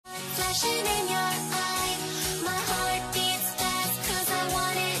passion in your eye. My heart beats fast 'cause I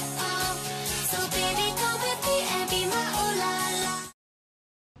want it all. So baby, come with me and be my ooh la la.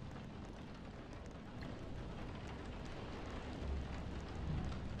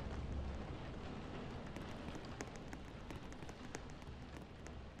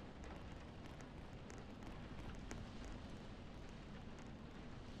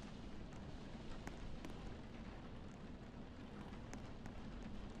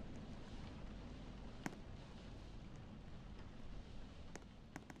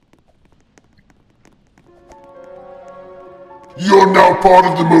 You're now part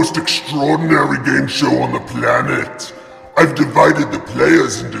of the most extraordinary game show on the planet. I've divided the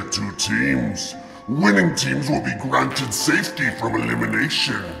players into 2 teams. Winning teams will be granted safety from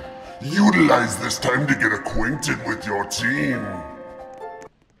elimination. Utilize this time to get acquainted with your team.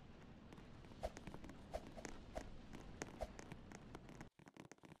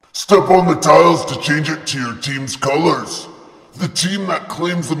 Step on the tiles to change it to your team's colors. The team that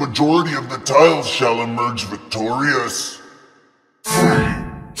claims the majority of the tiles shall emerge victorious. 3,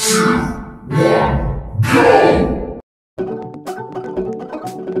 2, 1, go!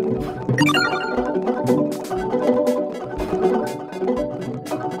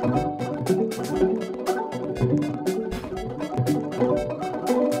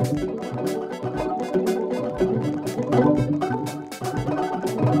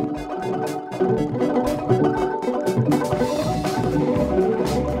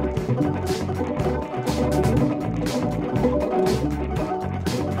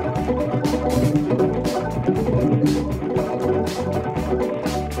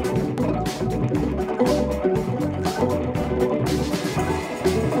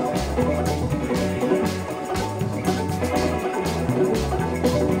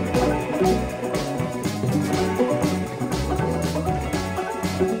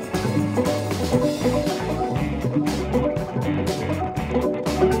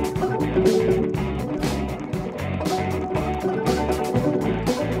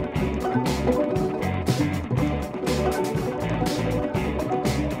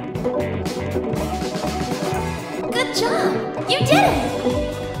 Good job! You did it!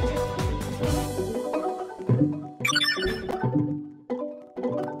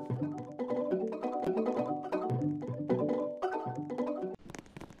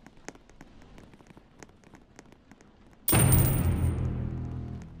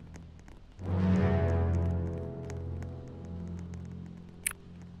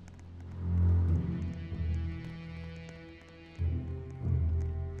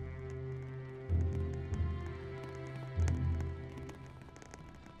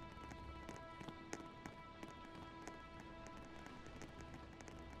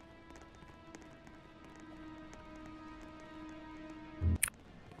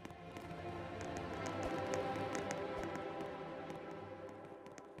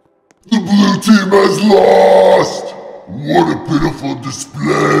 The blue team has lost! What a pitiful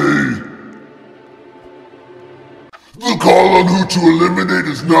display! The call on who to eliminate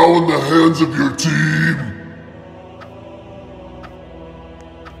is now in the hands of your team.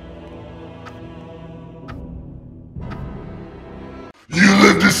 You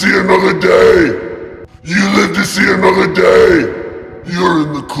live to see another day! You live to see another day! You're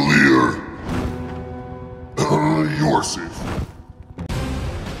in the clear. You're safe.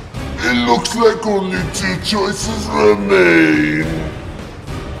 It looks like only 2 choices remain.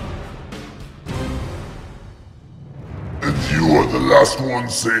 And you are the last one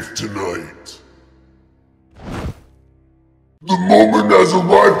safe tonight. The moment has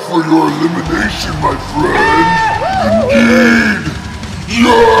arrived for your elimination, my friend. Indeed!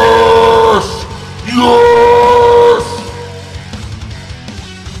 Yes! Yes!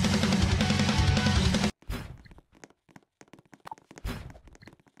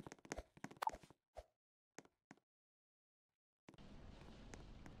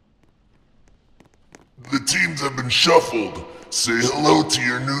 The teams have been shuffled. Say hello to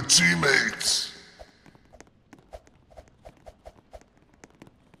your new teammates.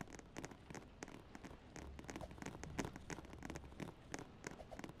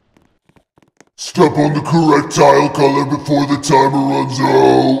 Step on the correct tile color before the timer runs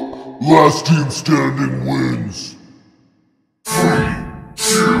out. Last team standing wins. 3,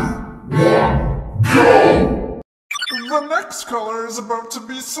 2, 1, go! The next color is about to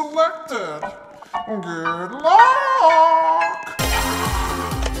be selected. Good luck!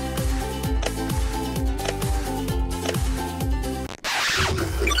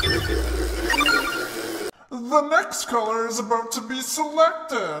 The next color is about to be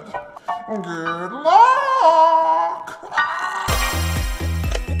selected. Good luck!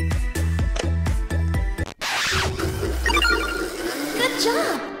 Good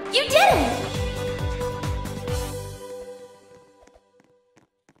job! You did it!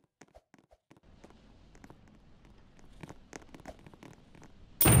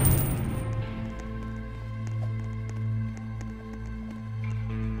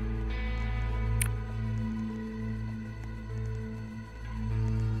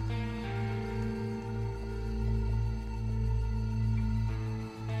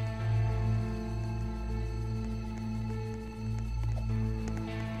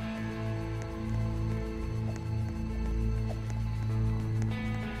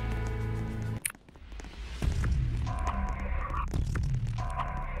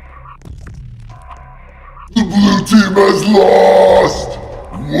 The blue team has lost!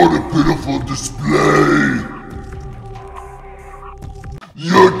 What a pitiful display!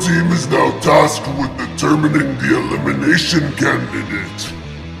 Your team is now tasked with determining the elimination candidate.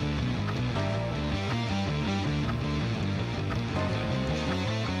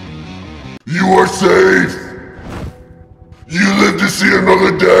 You are safe! You live to see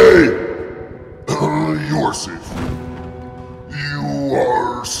another day! You are safe. You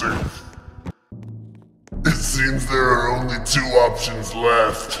are safe. It seems there are only 2 options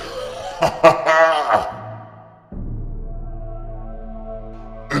left.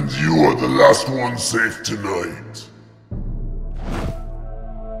 And you are the last one safe tonight.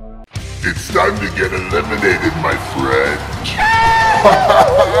 It's time to get eliminated, my friend.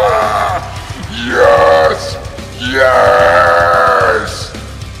 Yes! Yes!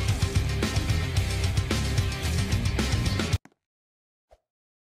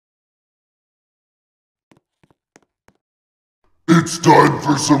 It's time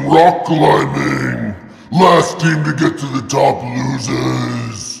for some rock climbing! Last team to get to the top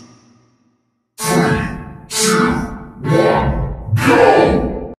loses! 3, 2, 1, go!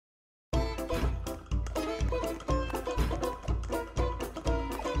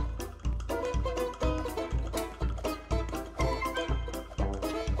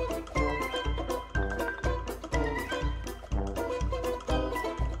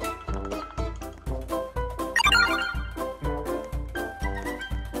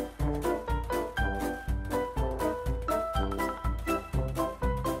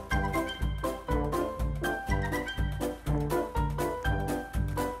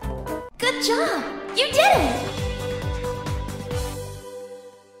 Good job! You did it!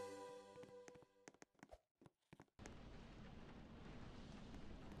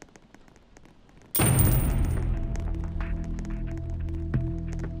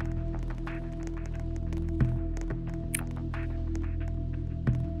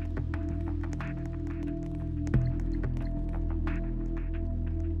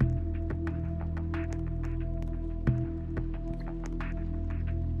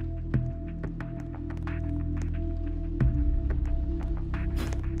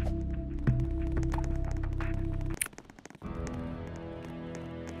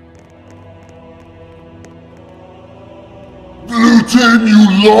 Blue team,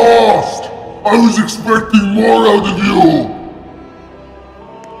 you lost! I was expecting more out of you!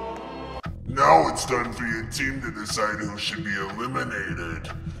 Now it's time for your team to decide who should be eliminated.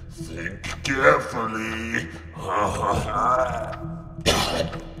 Think carefully.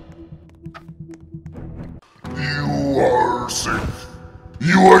 You are safe.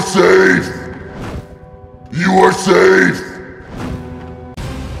 You are safe! You are safe!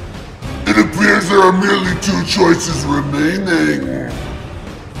 It appears there are merely 2 choices remaining.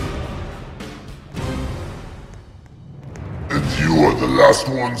 And you are the last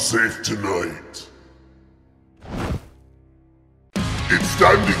one safe tonight. It's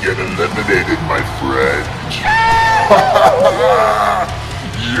time to get eliminated, my friend.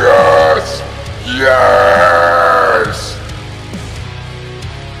 Yes! Yes!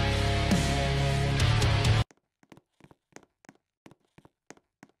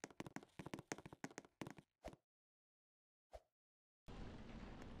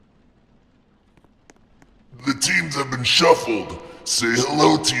 The teams have been shuffled. Say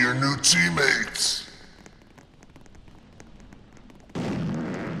hello to your new teammates.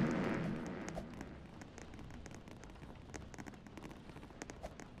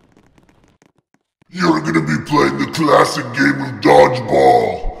 You're gonna be playing the classic game of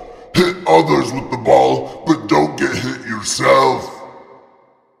dodgeball. Hit others with the ball, but don't get hit yourself.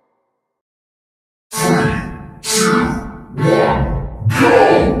 3, 2, 1,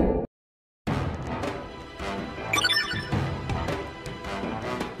 go!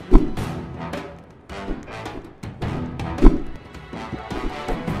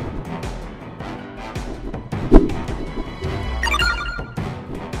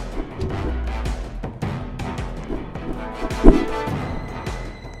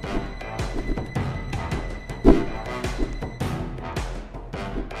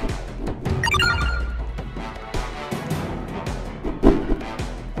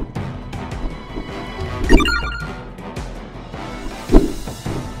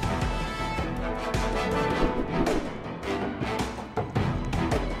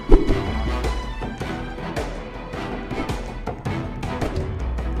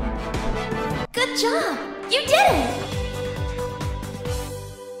 Good job! You did it!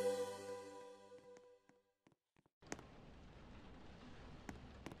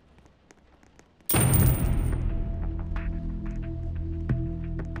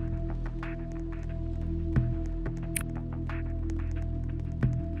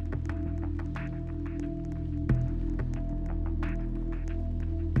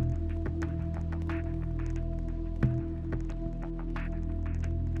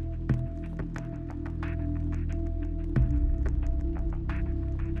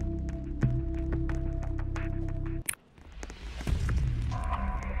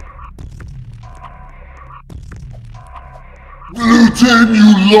 Blue team,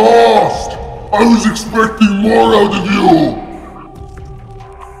 you lost! I was expecting more out of you!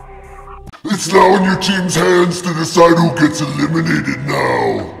 It's now in your team's hands to decide who gets eliminated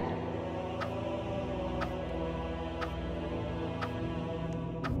now.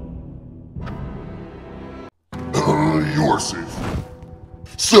 You are safe.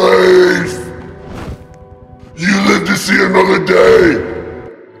 Safe! You live to see another day!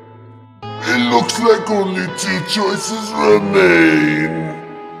 It looks like only 2 choices remain.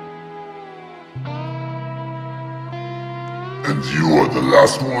 And you are the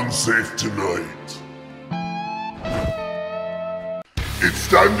last one safe tonight. It's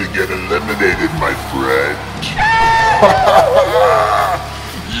time to get eliminated, my friend.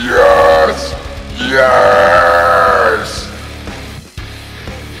 Yes! Yes!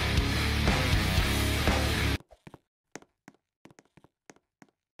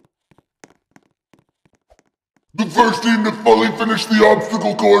 The first team to fully finish the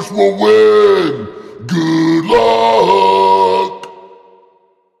obstacle course will win! Good luck!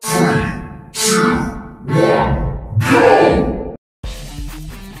 3, 2, 1, go!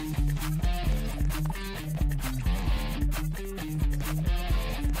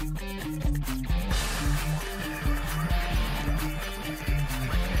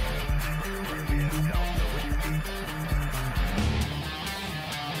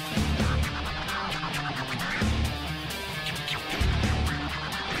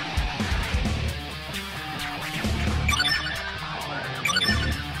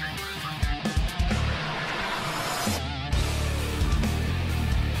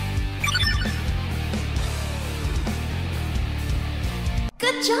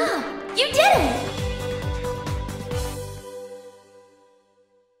 Good job! You did it!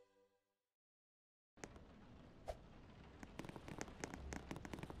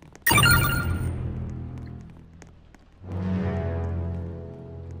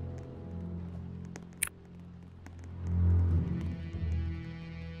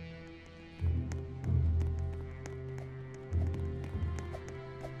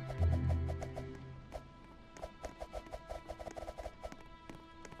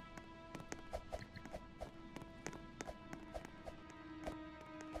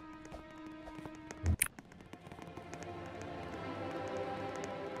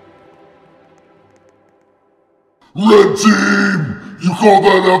 Red team! You call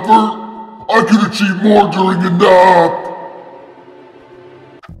that effort? I could achieve more during a nap!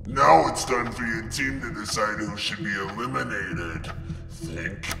 Now it's time for your team to decide who should be eliminated.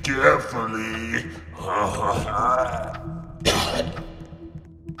 Think carefully.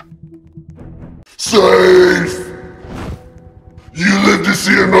 Safe! You live to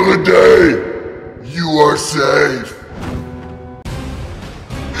see another day. You are safe.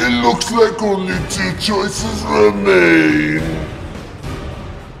 It looks like only 2 choices remain.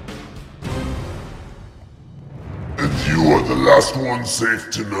 And you are the last one safe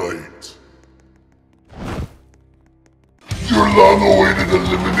tonight. Your long-awaited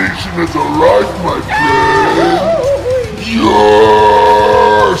elimination has arrived, my friend.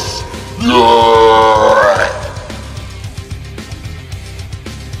 Yes! Yes!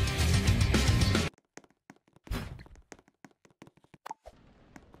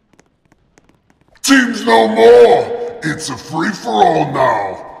 Teams no more! It's a free-for-all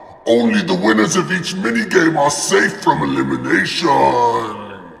now. Only the winners of each minigame are safe from elimination.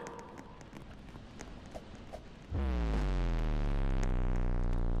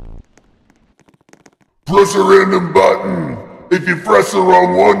 Press a random button. If you press the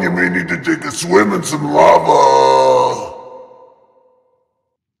wrong one, you may need to take a swim in some lava.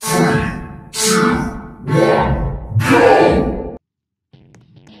 3, 2, 1, go!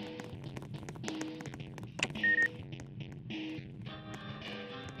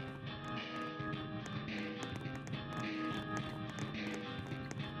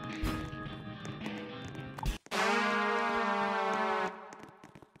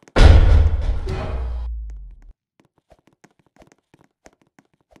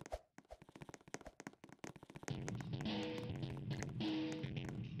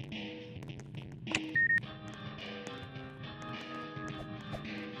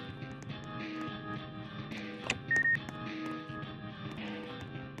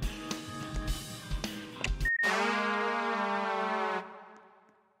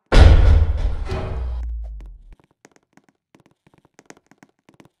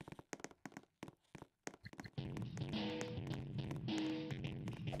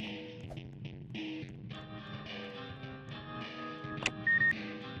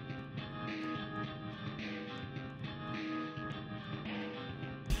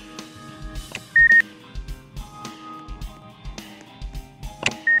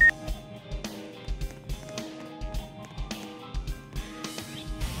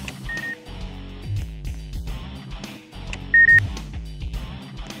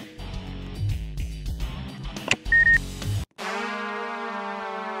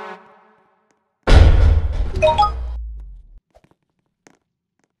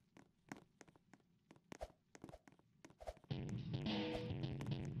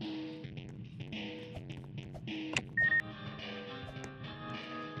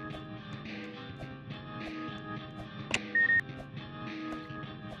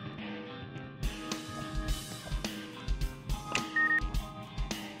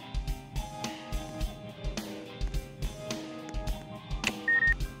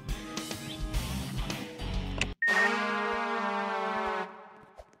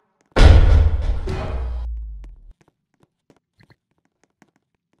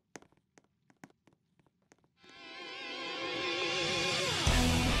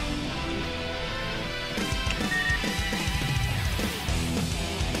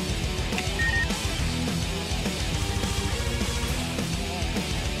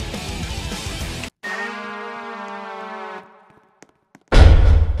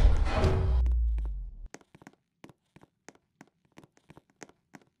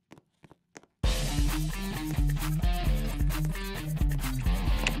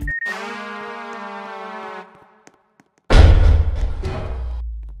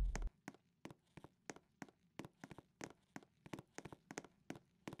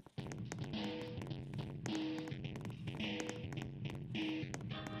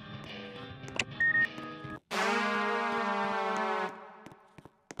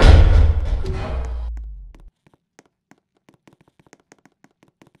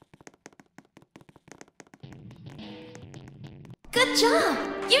 Good job!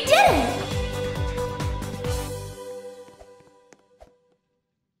 You did it!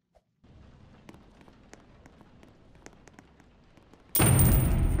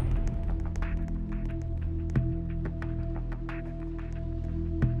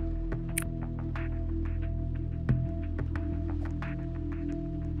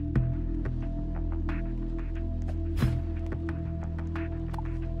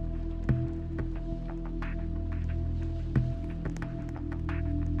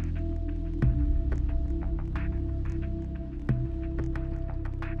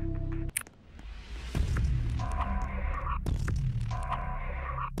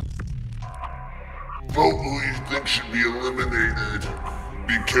 Vote who you think should be eliminated.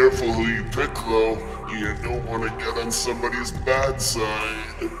 Be careful who you pick though. You don't want to get on somebody's bad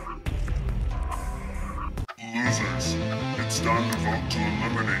side. Losers, it's time to vote to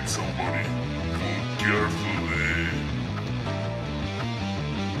eliminate somebody. Vote carefully.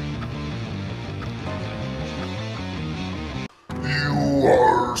 You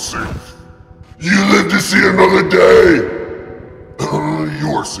are safe. You live to see another day. You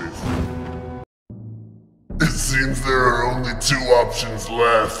are safe. It seems there are only two options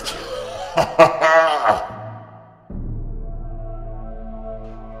left.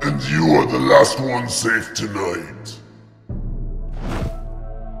 And you are the last one safe tonight.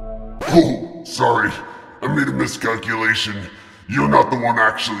 Oh, sorry. I made a miscalculation. You're not the one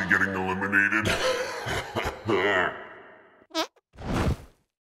actually getting eliminated.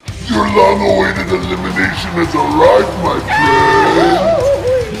 Your long-awaited elimination has arrived, my friend!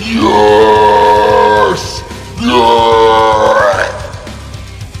 Yes! Yes!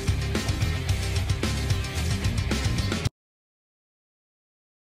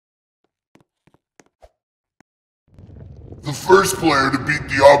 The first player to beat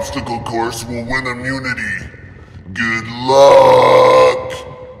the obstacle course will win immunity. Good luck!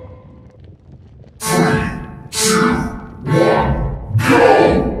 3, 2, 1,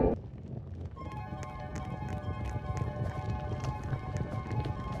 go!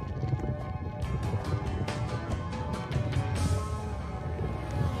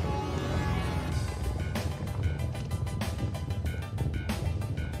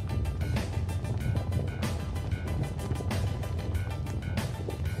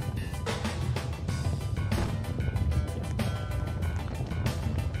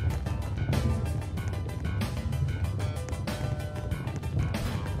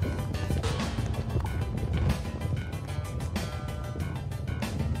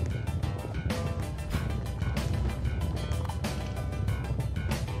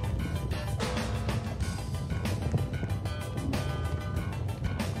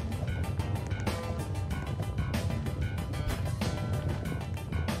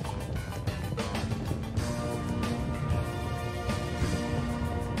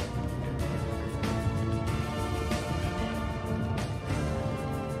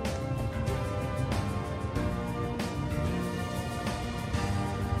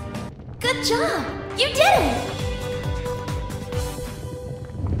 Good job! You did it!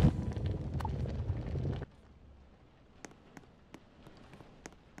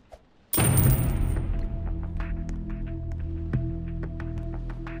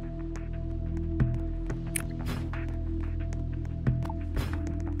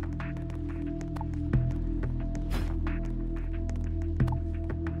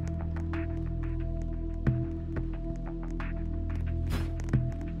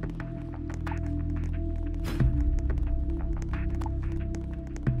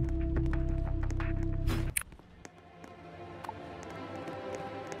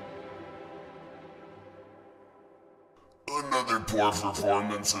 poor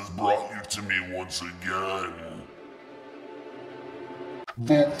performance has brought you to me once again.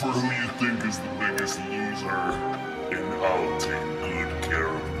 Vote for who you think is the biggest loser, and I'll take good care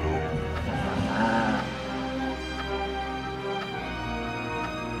of them.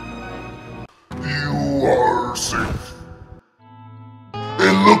 You are safe.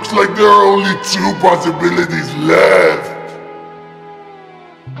 It looks like there are only 2 possibilities left.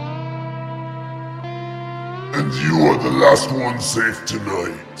 And you are the last one safe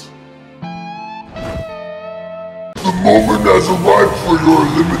tonight. The moment has arrived for your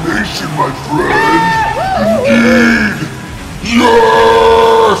elimination, my friend. Indeed!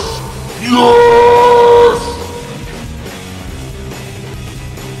 Yes! Yes!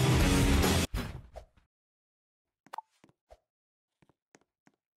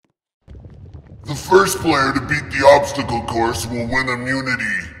 The first player to beat the obstacle course will win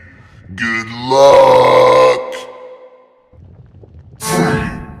immunity. Good luck! 3,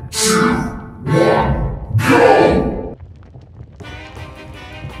 2, 1, go!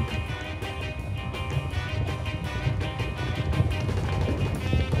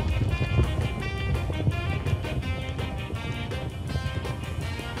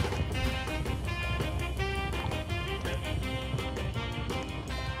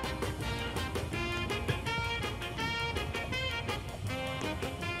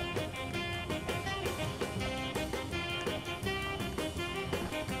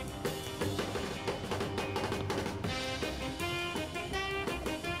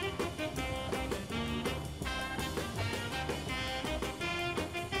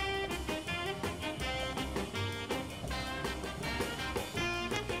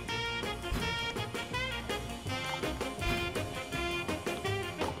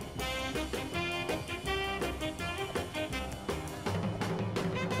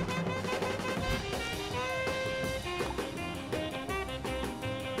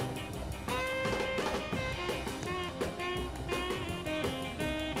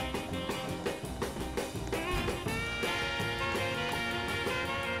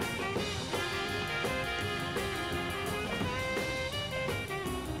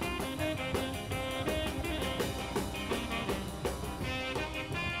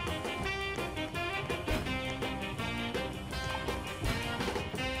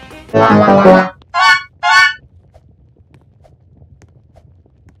 Well.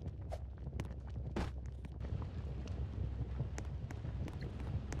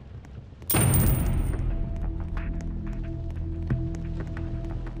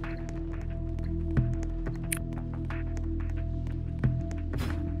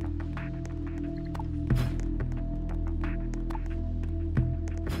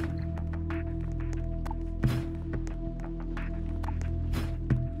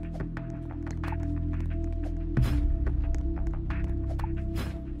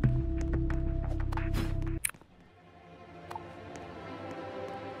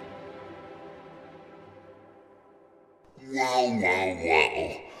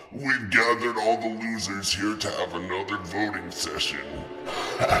 We've gathered all the losers here to have another voting session.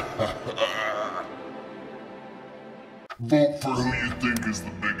 Vote for who you think is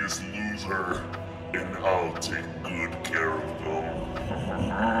the biggest loser, and I'll take good care of them.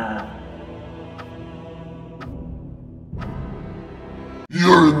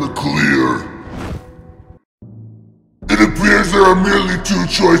 You're in the clear. It appears there are merely 2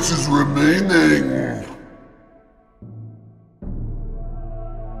 choices remaining.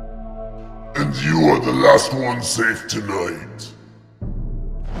 And you are the last one safe tonight.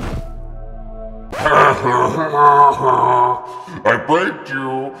 I pranked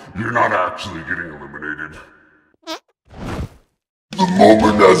you. You're not actually getting eliminated. The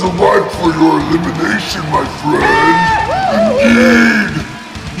moment has arrived for your elimination, my friend. Indeed!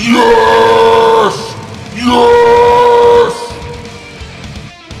 Yes! Yes!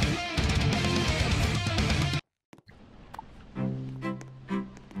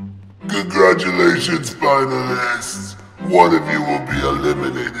 Congratulations, finalists! One of you will be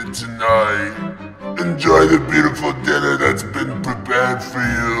eliminated tonight. Enjoy the beautiful dinner that's been prepared for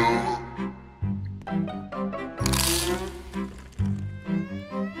you.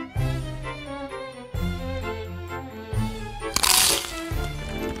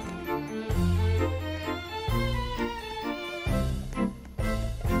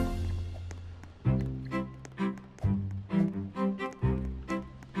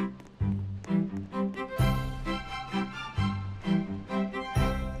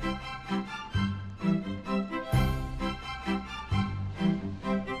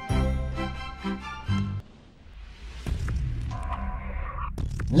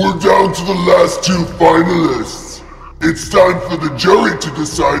 We're down to the last 2 finalists. It's time for the jury to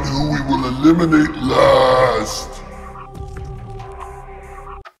decide who we will eliminate last.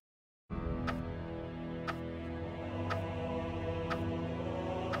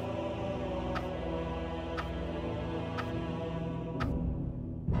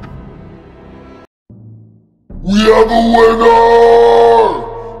 We have a winner!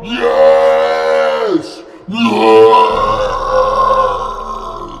 Yes! Yes!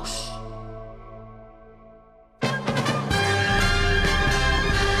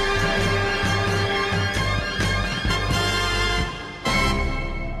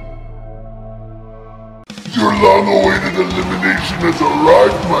 Your long-awaited elimination has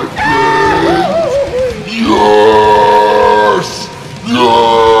arrived, my friend! Yes!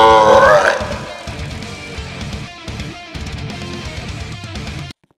 Yes!